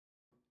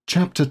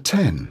Chapter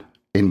 10,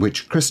 in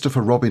which Christopher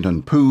Robin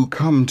and Pooh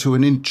come to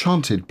an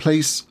enchanted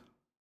place,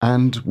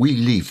 and we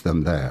leave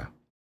them there.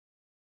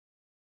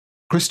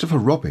 Christopher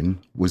Robin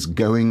was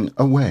going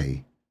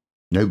away.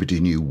 Nobody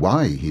knew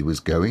why he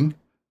was going.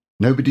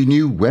 Nobody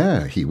knew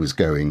where he was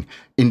going.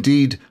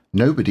 Indeed,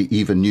 nobody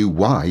even knew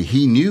why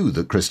he knew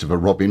that Christopher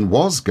Robin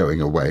was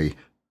going away.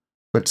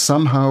 But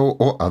somehow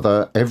or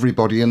other,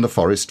 everybody in the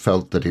forest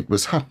felt that it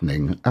was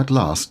happening at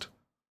last.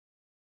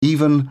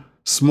 Even,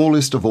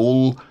 smallest of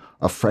all,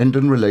 a friend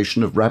and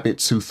relation of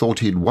Rabbit's who thought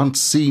he'd once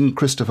seen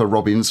Christopher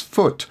Robin's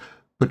foot,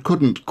 but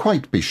couldn't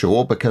quite be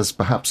sure because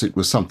perhaps it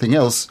was something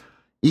else.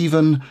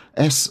 Even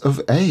S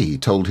of A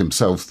told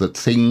himself that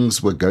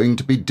things were going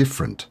to be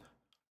different.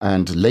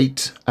 And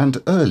late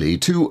and early,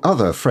 two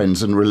other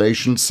friends and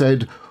relations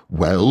said,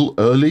 "Well,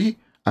 early,"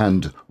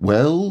 and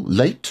 "Well,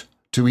 late,"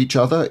 to each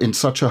other in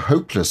such a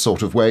hopeless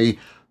sort of way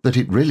that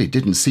it really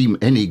didn't seem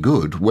any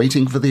good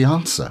waiting for the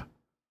answer.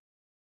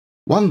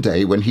 One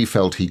day, when he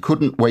felt he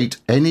couldn't wait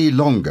any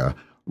longer,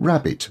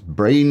 Rabbit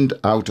brained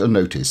out a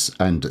notice,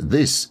 and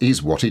this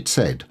is what it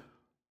said.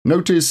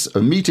 "Notice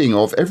a meeting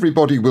of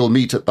everybody will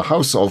meet at the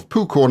House of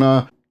Pooh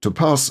Corner to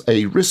pass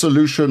a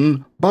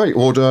resolution, by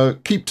order,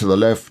 keep to the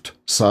left,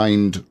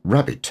 signed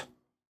Rabbit."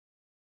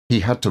 He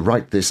had to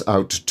write this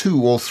out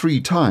 2 or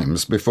 3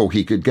 times before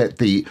he could get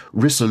the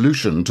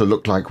resolution to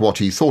look like what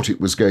he thought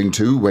it was going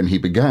to when he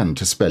began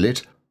to spell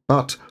it,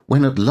 but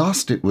when at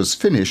last it was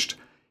finished,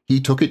 he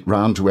took it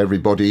round to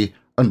everybody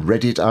and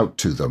read it out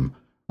to them,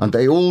 and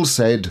they all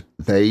said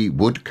they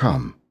would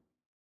come.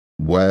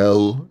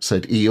 "Well,"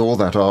 said Eeyore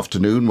that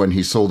afternoon when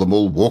he saw them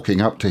all walking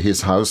up to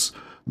his house,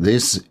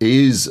 "this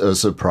is a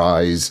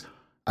surprise.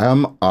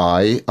 Am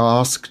I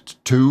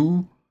asked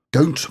too?"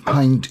 "Don't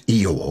mind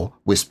Eeyore,"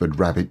 whispered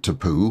Rabbit to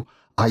Pooh.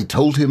 "I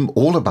told him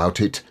all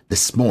about it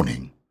this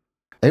morning."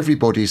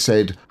 Everybody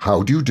said,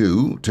 "How do you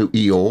do?" to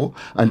Eeyore,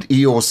 and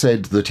Eeyore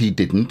said that he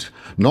didn't,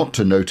 not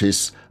to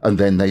notice, and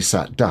then they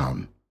sat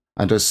down.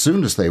 And as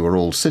soon as they were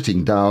all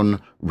sitting down,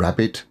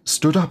 Rabbit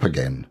stood up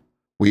again.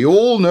 "We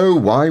all know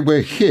why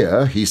we're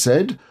here," he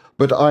said,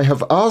 "but I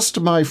have asked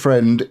my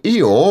friend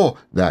Eeyore—"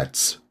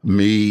 "That's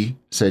me,"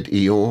 said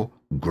Eeyore.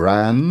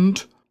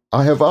 "Grand.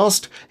 I have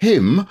asked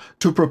him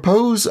to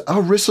propose a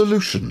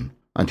resolution,"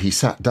 and he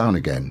sat down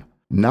again.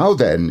 "Now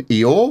then,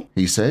 Eeyore,"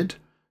 he said.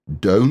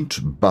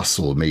 "Don't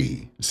bustle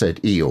me,"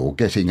 said Eeyore,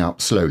 getting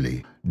up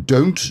slowly.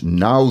 "Don't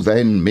now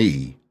then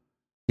me."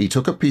 He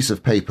took a piece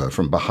of paper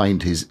from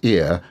behind his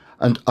ear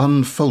and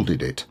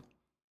unfolded it.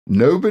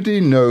 "Nobody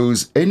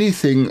knows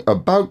anything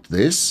about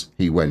this,"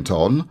 he went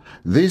on.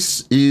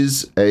 "This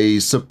is a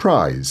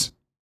surprise."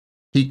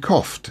 He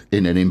coughed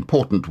in an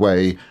important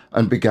way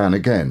and began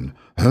again.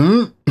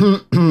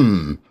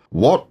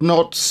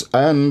 "What-nots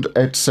and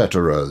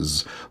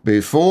et-ceteras.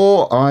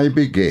 Before I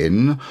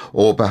begin,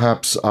 or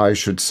perhaps I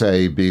should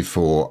say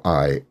before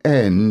I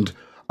end,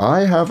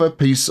 I have a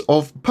piece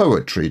of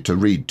poetry to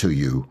read to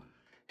you.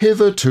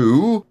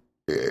 Hitherto,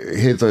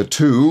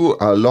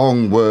 a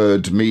long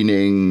word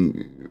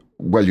meaning,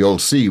 well, you'll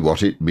see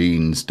what it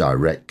means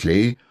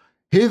directly.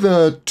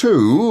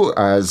 Hitherto,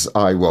 as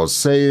I was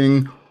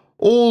saying,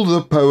 all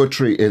the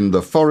poetry in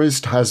the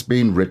forest has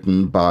been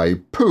written by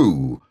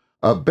Pooh,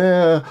 a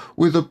bear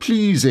with a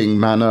pleasing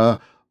manner,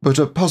 but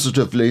a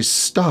positively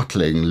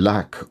startling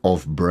lack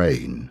of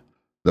brain.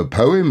 The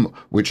poem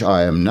which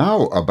I am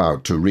now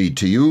about to read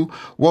to you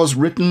was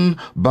written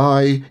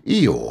by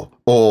Eeyore,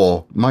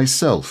 or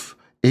myself,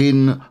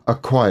 in a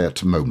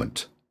quiet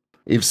moment.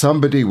 If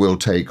somebody will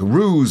take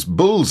Roo's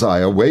bullseye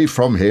away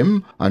from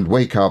him and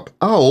wake up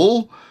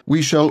Owl,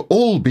 we shall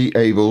all be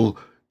able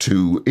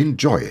to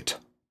enjoy it.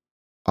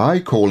 I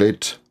call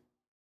it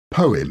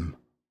Poem."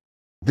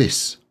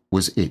 This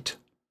was it.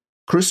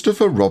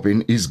 Christopher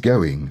Robin is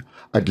going.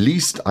 At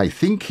least I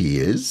think he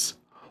is.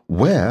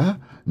 Where?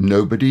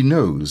 Nobody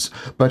knows.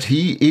 But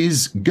he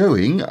is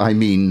going, I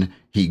mean,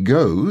 he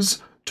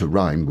goes, to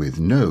rhyme with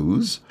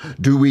knows.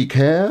 Do we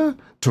care?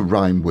 To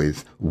rhyme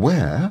with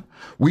where?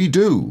 We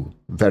do,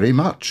 very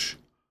much.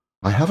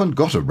 I haven't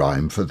got a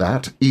rhyme for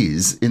that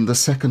is in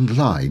the second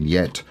line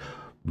yet.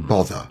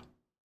 Bother.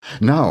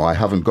 Now I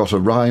haven't got a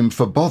rhyme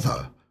for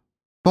bother.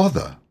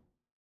 Bother.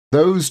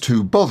 Those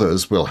 2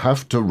 bothers will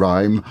have to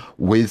rhyme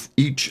with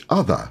each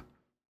other.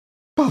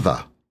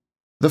 Bother.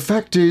 The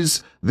fact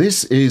is,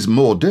 this is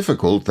more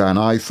difficult than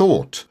I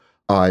thought.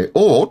 I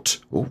ought,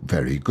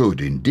 very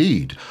good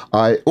indeed,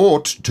 I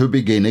ought to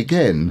begin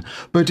again,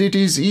 but it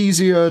is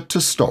easier to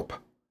stop.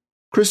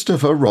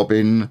 Christopher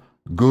Robin,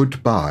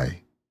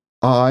 goodbye.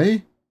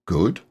 I,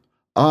 good,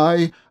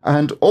 I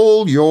and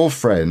all your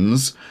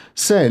friends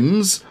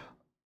sends,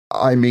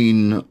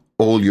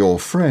 all your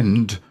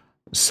friend,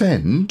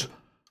 send.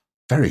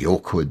 Very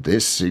awkward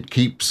this, it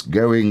keeps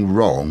going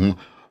wrong.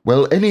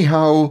 Well,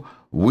 anyhow,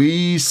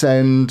 we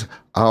send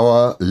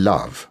our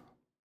love.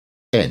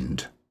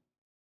 End.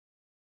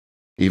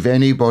 "If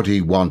anybody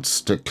wants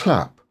to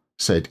clap,"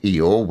 said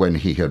Eeyore when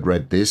he had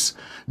read this,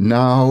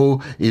 "now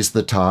is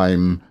the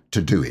time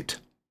to do it."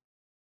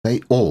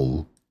 They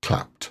all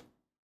clapped.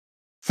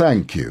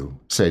 "Thank you,"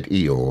 said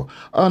Eeyore,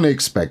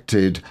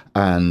 "unexpected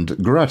and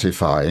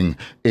gratifying,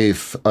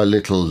 if a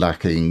little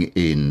lacking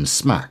in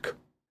smack."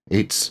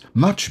 "It's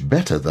much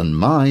better than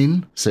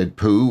mine," said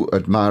Pooh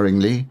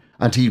admiringly,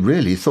 and he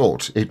really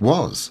thought it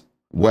was.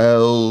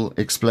 "Well,"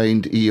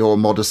 explained Eeyore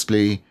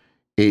modestly,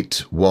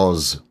 "it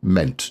was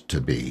meant to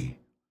be."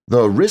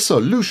 "The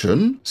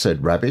resolution,"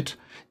 said Rabbit,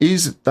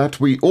 "is that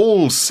we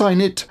all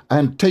sign it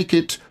and take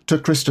it to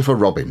Christopher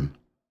Robin."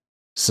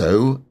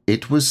 So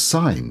it was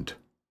signed.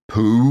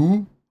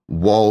 Pooh,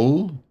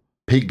 Wall,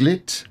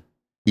 Piglet,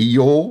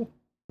 Eeyore,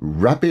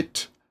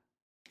 Rabbit,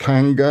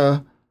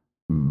 Kanga,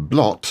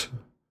 Blot,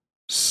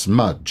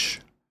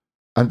 Smudge.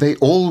 And they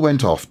all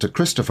went off to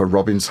Christopher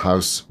Robin's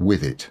house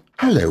with it.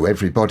 "Hello,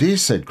 everybody,"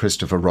 said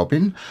Christopher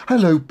Robin.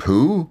 "Hello,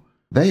 Pooh."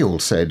 They all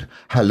said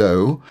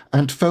hello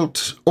and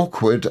felt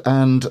awkward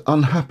and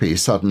unhappy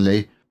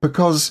suddenly,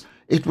 because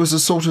it was a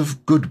sort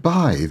of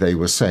goodbye they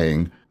were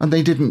saying, and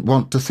they didn't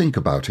want to think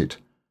about it.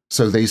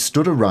 So they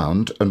stood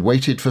around and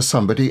waited for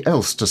somebody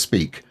else to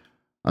speak,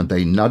 and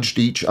they nudged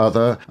each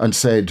other and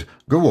said,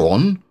 "Go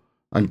on,"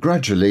 and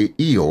gradually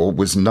Eeyore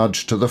was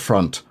nudged to the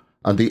front,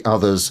 and the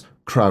others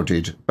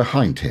crowded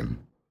behind him.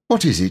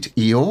 "What is it,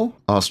 Eeyore?"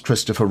 asked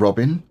Christopher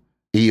Robin.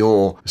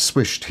 Eeyore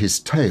swished his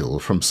tail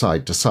from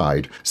side to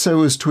side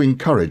so as to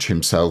encourage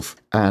himself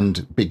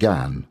and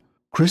began.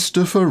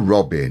 "Christopher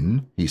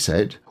Robin," he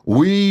said,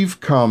 "we've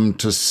come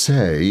to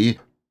say,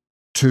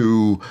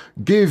 to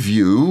give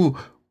you,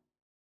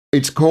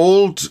 it's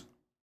called,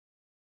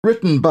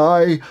 written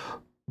by,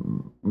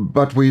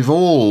 but we've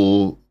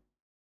all,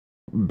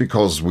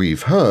 because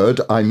we've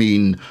heard, I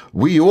mean,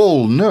 we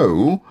all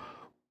know,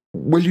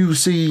 well, you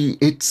see,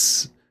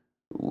 it's,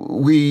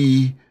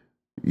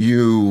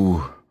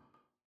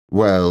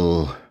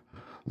 well,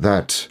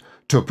 that,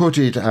 to put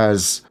it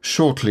as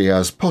shortly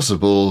as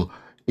possible,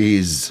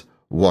 is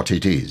what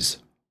it is."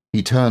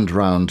 He turned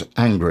round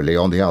angrily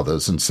on the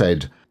others and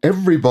said,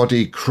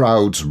 "Everybody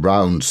crowds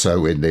round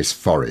so in this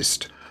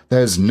forest.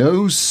 There's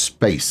no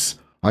space.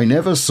 I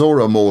never saw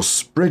a more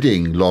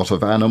spreading lot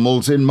of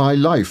animals in my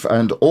life,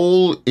 and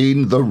all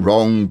in the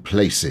wrong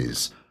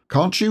places.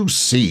 Can't you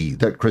see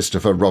that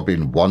Christopher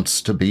Robin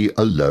wants to be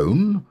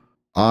alone?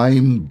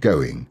 I'm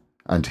going."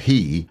 And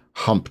he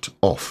humped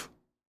off.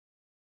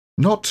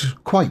 Not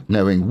quite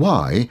knowing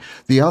why,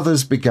 the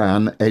others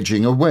began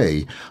edging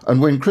away, and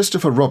when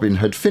Christopher Robin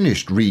had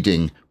finished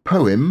reading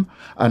Poem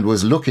and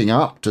was looking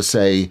up to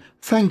say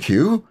 "Thank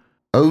you,"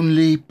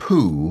 only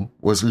Pooh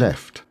was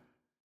left.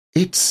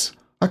 "It's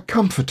a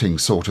comforting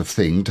sort of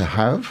thing to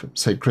have,"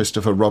 said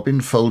Christopher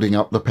Robin, folding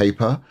up the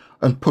paper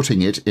and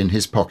putting it in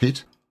his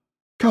pocket.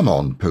 "Come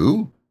on,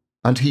 Pooh,"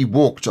 and he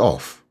walked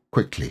off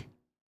quickly.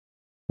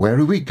 "Where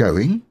are we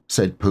going?"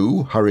 said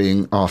Pooh,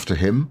 hurrying after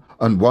him,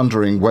 and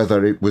wondering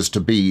whether it was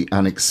to be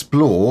an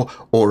explore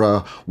or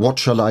a what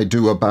shall I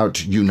do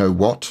about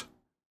you-know-what.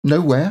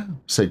 "Nowhere,"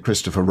 said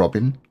Christopher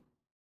Robin.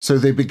 So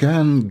they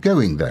began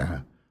going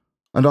there,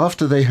 and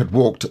after they had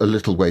walked a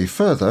little way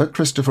further,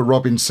 Christopher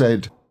Robin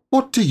said,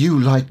 "What do you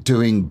like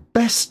doing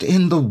best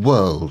in the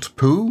world,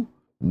 Pooh?"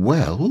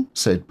 "Well,"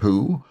 said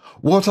Pooh,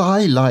 "what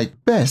I like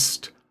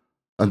best—"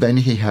 And then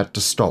he had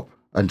to stop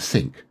and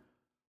think,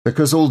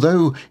 because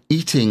although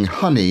eating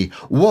honey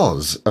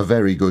was a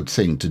very good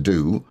thing to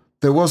do,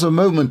 there was a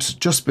moment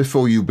just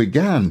before you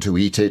began to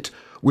eat it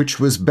which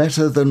was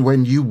better than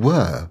when you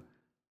were,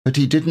 but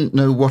he didn't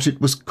know what it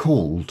was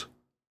called.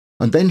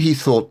 And then he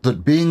thought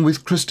that being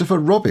with Christopher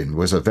Robin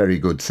was a very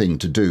good thing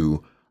to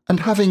do,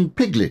 and having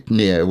Piglet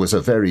near was a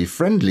very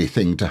friendly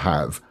thing to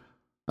have.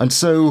 And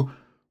so,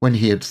 when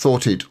he had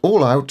thought it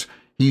all out,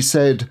 he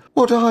said,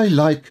 "What I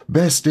like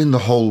best in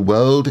the whole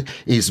world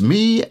is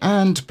me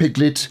and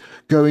Piglet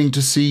going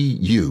to see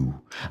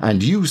you,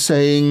 and you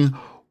saying,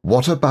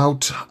 'What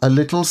about a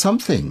little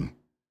something?'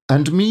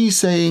 And me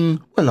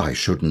saying, 'Well, I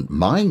shouldn't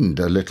mind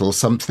a little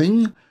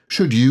something.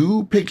 Should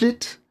you,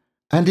 Piglet?'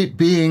 And it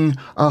being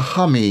a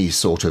hummy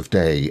sort of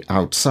day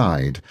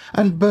outside,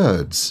 and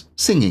birds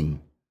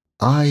singing."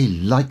 "I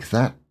like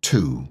that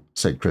too,"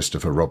 said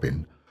Christopher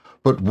Robin.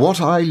 "But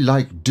what I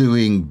like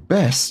doing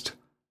best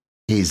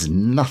is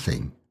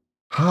nothing."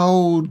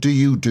 "How do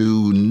you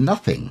do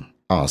nothing?"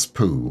 asked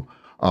Pooh,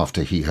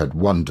 after he had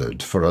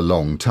wondered for a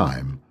long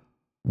time.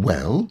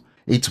 "Well,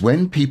 it's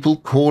when people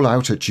call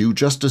out at you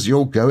just as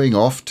you're going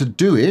off to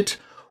do it.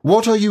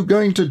 'What are you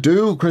going to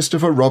do,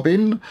 Christopher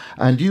Robin?'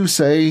 And you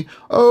say,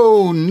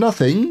 'Oh,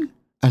 nothing,'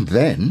 and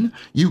then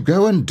you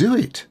go and do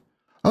it."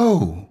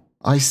 "Oh,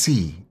 I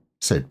see,"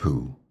 said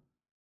Pooh.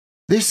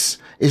 "This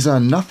is a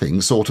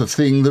nothing sort of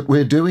thing that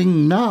we're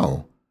doing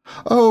now."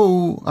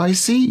 "Oh, I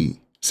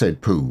see,"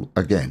 said Pooh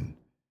again.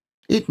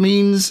 "It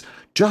means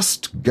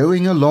just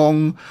going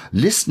along,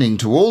 listening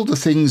to all the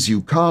things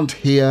you can't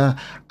hear,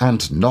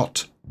 and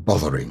not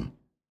bothering."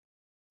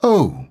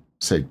 "Oh,"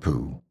 said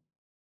Pooh.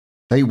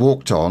 They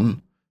walked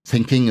on,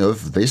 thinking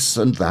of this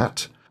and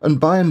that, and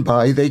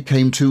by they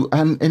came to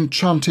an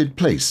enchanted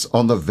place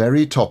on the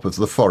very top of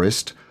the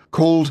forest,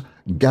 called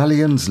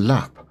Galleon's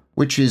Lap,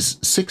 which is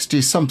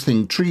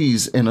 60-something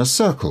trees in a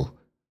circle,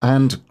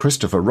 And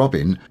Christopher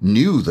Robin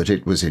knew that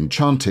it was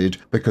enchanted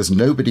because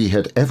nobody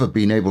had ever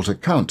been able to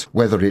count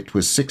whether it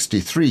was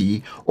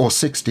 63 or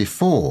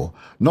 64,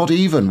 not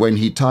even when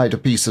he tied a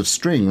piece of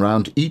string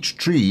round each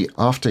tree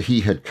after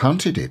he had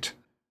counted it.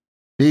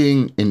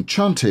 Being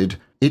enchanted,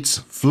 its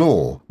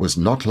floor was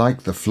not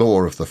like the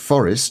floor of the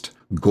forest,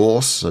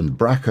 gorse and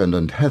bracken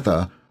and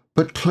heather,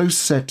 but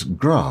close-set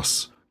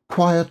grass,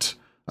 quiet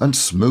and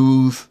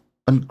smooth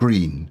and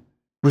green.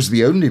 It was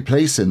the only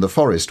place in the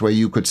forest where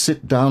you could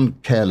sit down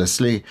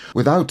carelessly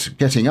without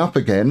getting up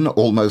again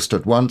almost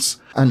at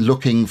once and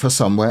looking for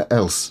somewhere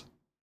else.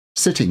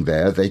 Sitting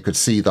there, they could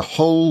see the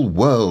whole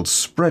world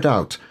spread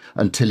out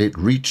until it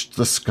reached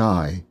the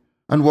sky,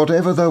 and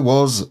whatever there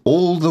was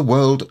all the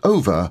world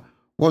over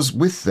was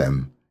with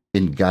them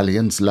in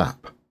Galleon's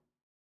lap.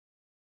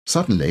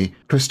 Suddenly,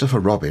 Christopher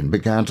Robin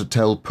began to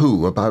tell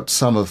Pooh about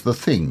some of the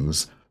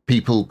things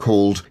people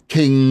called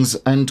kings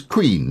and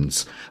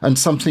queens, and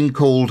something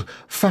called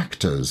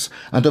factors,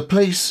 and a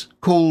place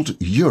called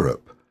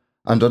Europe,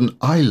 and an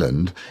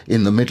island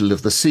in the middle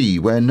of the sea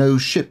where no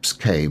ships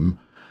came,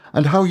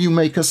 and how you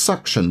make a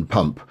suction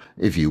pump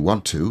if you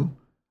want to,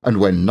 and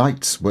when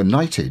knights were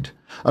knighted,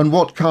 and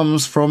what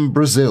comes from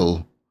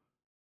Brazil.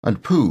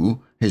 And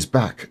Pooh, his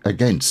back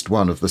against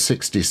one of the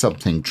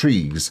 60-something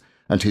trees,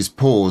 and his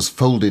paws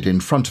folded in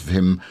front of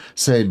him,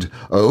 said,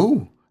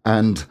 "Oh,"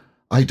 and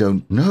 "I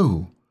don't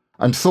know,"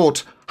 and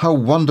thought how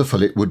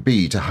wonderful it would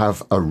be to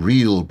have a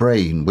real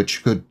brain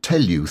which could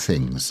tell you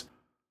things.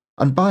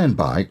 And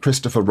by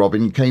Christopher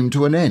Robin came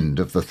to an end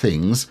of the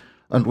things,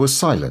 and was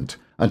silent,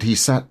 and he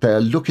sat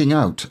there looking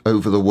out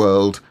over the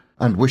world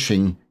and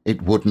wishing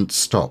it wouldn't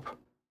stop.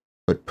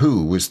 But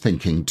Pooh was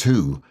thinking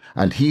too,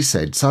 and he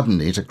said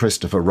suddenly to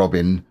Christopher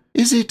Robin,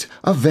 "Is it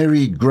a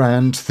very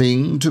grand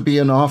thing to be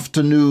an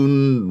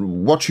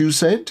afternoon— what you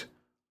said?"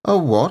 "A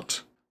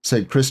what?"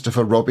 said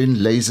Christopher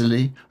Robin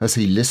lazily as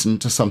he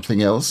listened to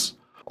something else.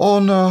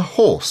 "On a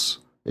horse,"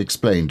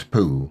 explained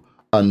Pooh.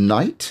 "A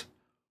knight?"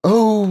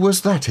 "Oh,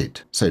 was that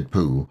it?" said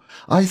Pooh.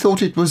 "I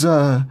thought it was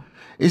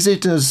Is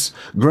it as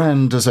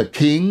grand as a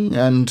king,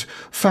 and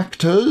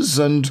factors,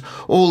 and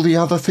all the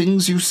other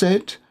things you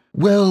said?"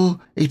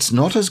 "Well, it's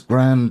not as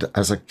grand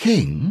as a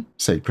king,"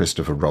 said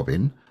Christopher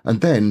Robin,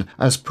 and then,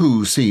 as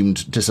Pooh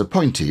seemed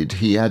disappointed,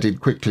 he added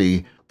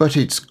quickly, "But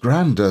it's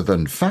grander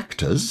than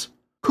factors.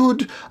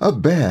 Could a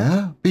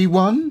bear be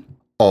one?"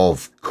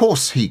 "Of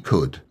course he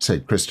could,"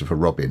 said Christopher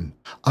Robin.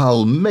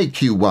 "I'll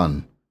make you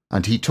one."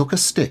 And he took a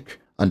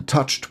stick and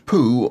touched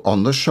Pooh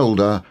on the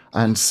shoulder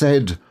and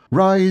said,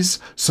 "Rise,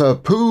 Sir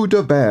Pooh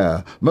de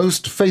Bear,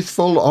 most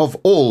faithful of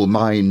all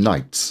my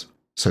knights."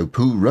 So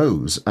Pooh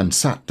rose and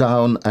sat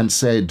down and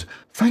said,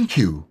 "Thank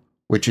you,"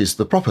 which is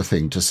the proper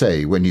thing to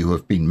say when you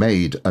have been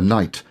made a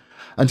knight,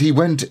 and he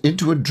went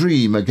into a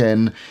dream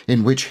again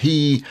in which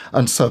he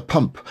and Sir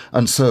Pump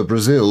and Sir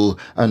Brazil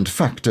and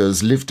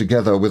Factors lived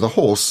together with a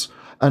horse,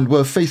 and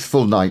were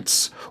faithful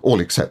knights, all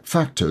except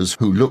Factors,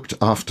 who looked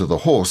after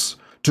the horse,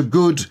 to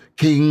good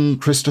King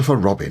Christopher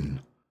Robin.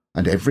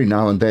 And every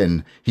now and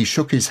then he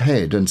shook his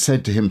head and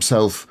said to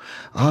himself,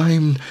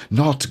 "I'm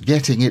not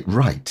getting it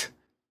right."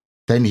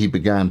 Then he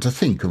began to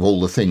think of all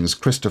the things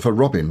Christopher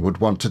Robin would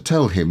want to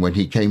tell him when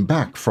he came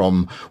back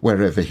from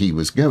wherever he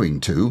was going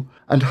to,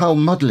 and how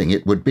muddling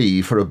it would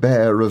be for a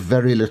bear of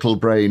very little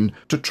brain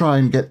to try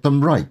and get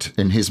them right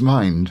in his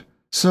mind.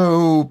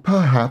 "So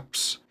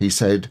perhaps," he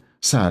said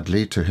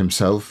sadly to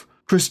himself,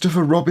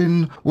 "Christopher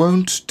Robin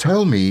won't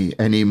tell me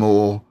any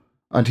more."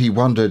 And he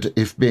wondered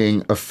if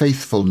being a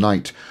faithful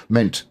knight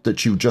meant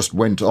that you just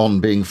went on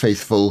being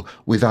faithful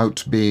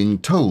without being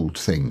told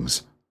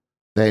things.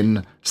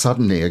 Then,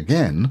 suddenly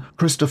again,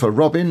 Christopher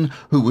Robin,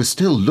 who was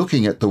still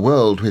looking at the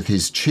world with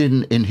his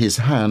chin in his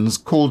hands,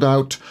 called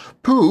out,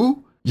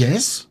 "Pooh?"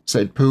 "Yes,"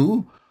 said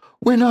Pooh.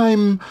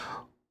 When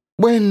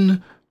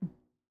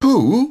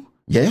Pooh?"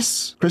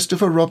 "Yes,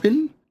 Christopher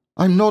Robin.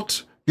 I'm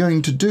not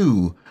going to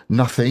do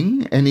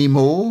nothing any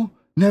more?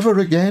 Never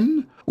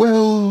again?"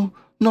 "Well,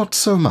 not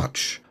so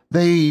much.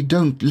 They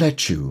don't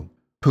let you."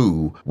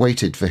 Pooh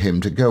waited for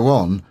him to go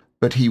on,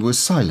 but he was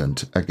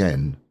silent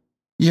again.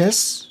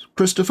 "Yes,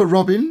 Christopher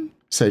Robin,"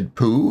 said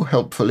Pooh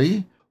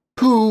helpfully.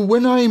 "Pooh,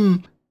 when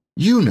I'm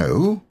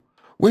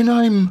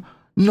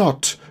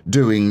not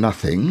doing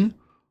nothing,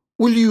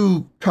 will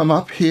you come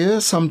up here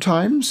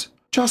sometimes?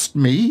 Just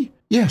me?"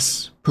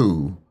 "Yes,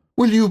 Pooh."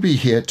 "Will you be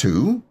here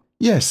too?"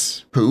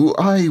 "Yes, Pooh,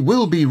 I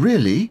will be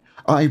really.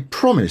 I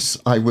promise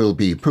I will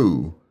be,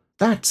 Pooh."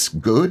 "That's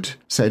good,"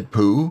 said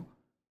Pooh.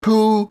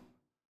 Pooh,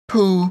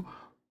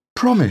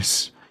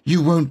 promise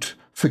you won't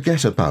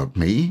forget about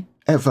me,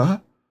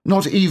 ever?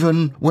 Not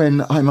even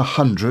when I'm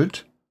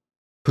 100?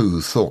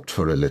 Pooh thought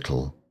for a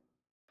little.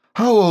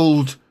 "How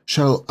old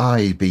shall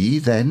I be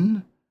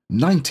then?"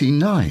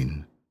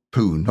 99.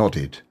 Pooh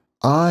nodded.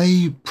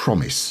 "I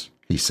promise,"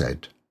 he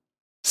said.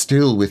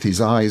 Still with his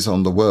eyes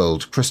on the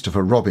world,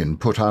 Christopher Robin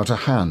put out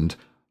a hand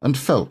and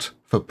felt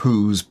for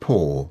Pooh's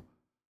paw.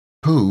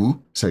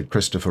 "Pooh," said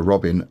Christopher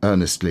Robin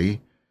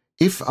earnestly,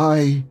 if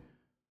I'm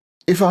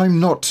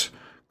not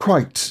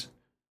quite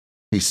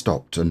He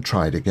stopped and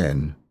tried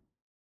again.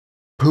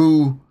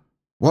 Pooh,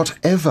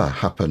 whatever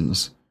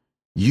happens,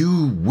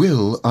 you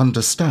will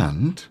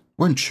understand,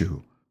 won't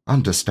you?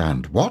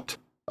 Understand what?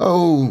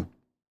 Oh,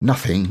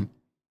 nothing.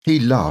 He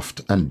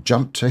laughed and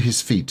jumped to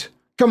his feet.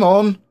 Come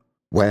on.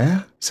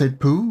 Where? Said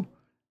Pooh.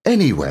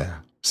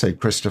 Anywhere, said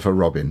Christopher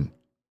Robin.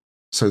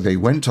 So they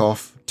went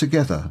off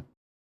together.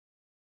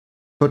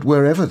 But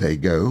wherever they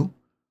go,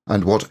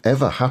 and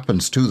whatever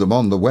happens to them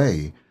on the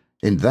way,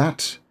 in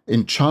that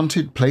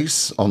enchanted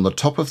place on the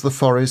top of the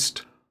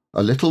forest,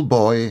 a little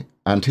boy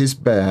and his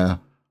bear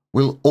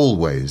will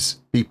always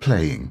be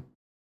playing.